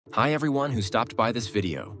Hi everyone who stopped by this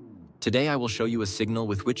video. Today I will show you a signal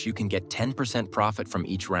with which you can get 10% profit from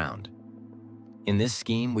each round. In this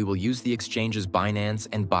scheme, we will use the exchanges Binance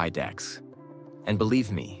and Tatex. And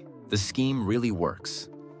believe me, the scheme really works.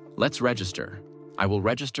 Let's register. I will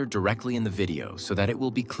register directly in the video so that it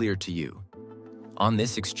will be clear to you. On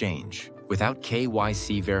this exchange, without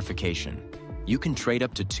KYC verification, you can trade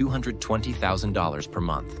up to $220,000 per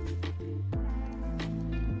month.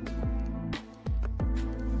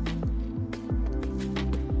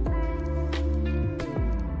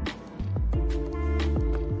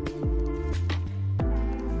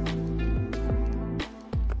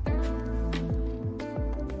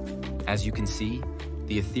 As you can see,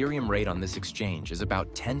 the Ethereum rate on this exchange is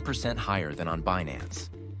about 10% higher than on Binance.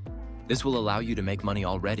 This will allow you to make money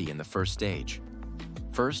already in the first stage.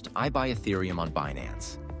 First, I buy Ethereum on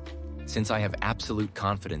Binance. Since I have absolute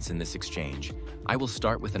confidence in this exchange, I will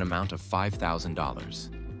start with an amount of $5,000.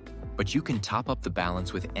 But you can top up the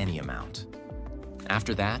balance with any amount.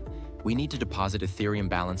 After that, we need to deposit Ethereum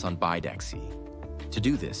balance on Tatex. To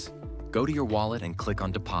do this, go to your wallet and click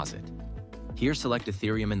on Deposit. Here, select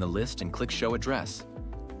Ethereum in the list and click Show Address.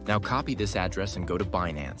 Now copy this address and go to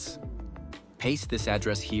Binance. Paste this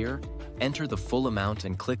address here, enter the full amount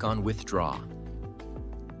and click on Withdraw.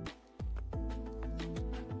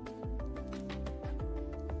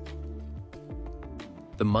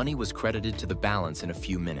 The money was credited to the balance in a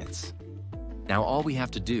few minutes. Now all we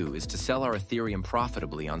have to do is to sell our Ethereum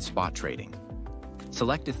profitably on spot trading.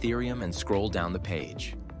 Select Ethereum and scroll down the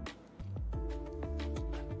page.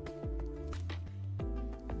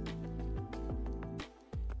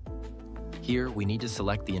 Here, we need to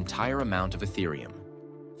select the entire amount of Ethereum.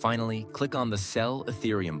 Finally, click on the Sell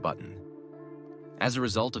Ethereum button. As a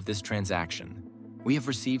result of this transaction, we have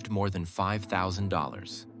received more than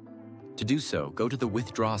 $5,000. To do so, go to the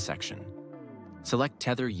Withdraw section. Select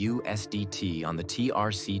Tether USDT on the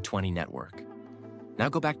TRC20 network. Now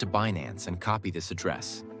go back to Binance and copy this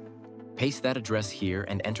address. Paste that address here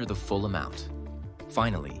and enter the full amount.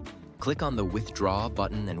 Finally, click on the Withdraw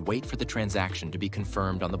button and wait for the transaction to be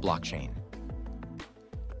confirmed on the blockchain.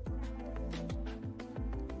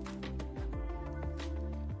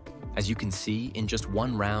 As you can see, in just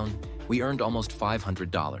one round, we earned almost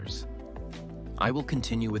 $500. I will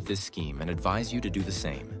continue with this scheme and advise you to do the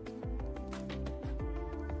same.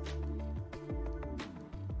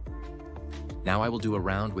 Now I will do a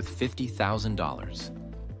round with $50,000.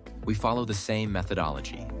 We follow the same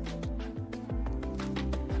methodology.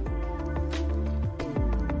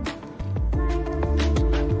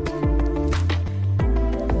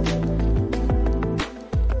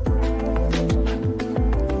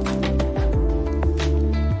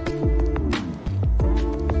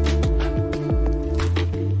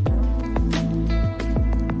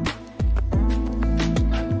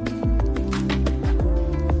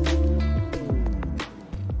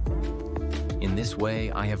 In this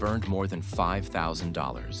way, I have earned more than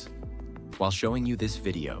 $5,000 while showing you this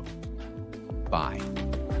video. Bye.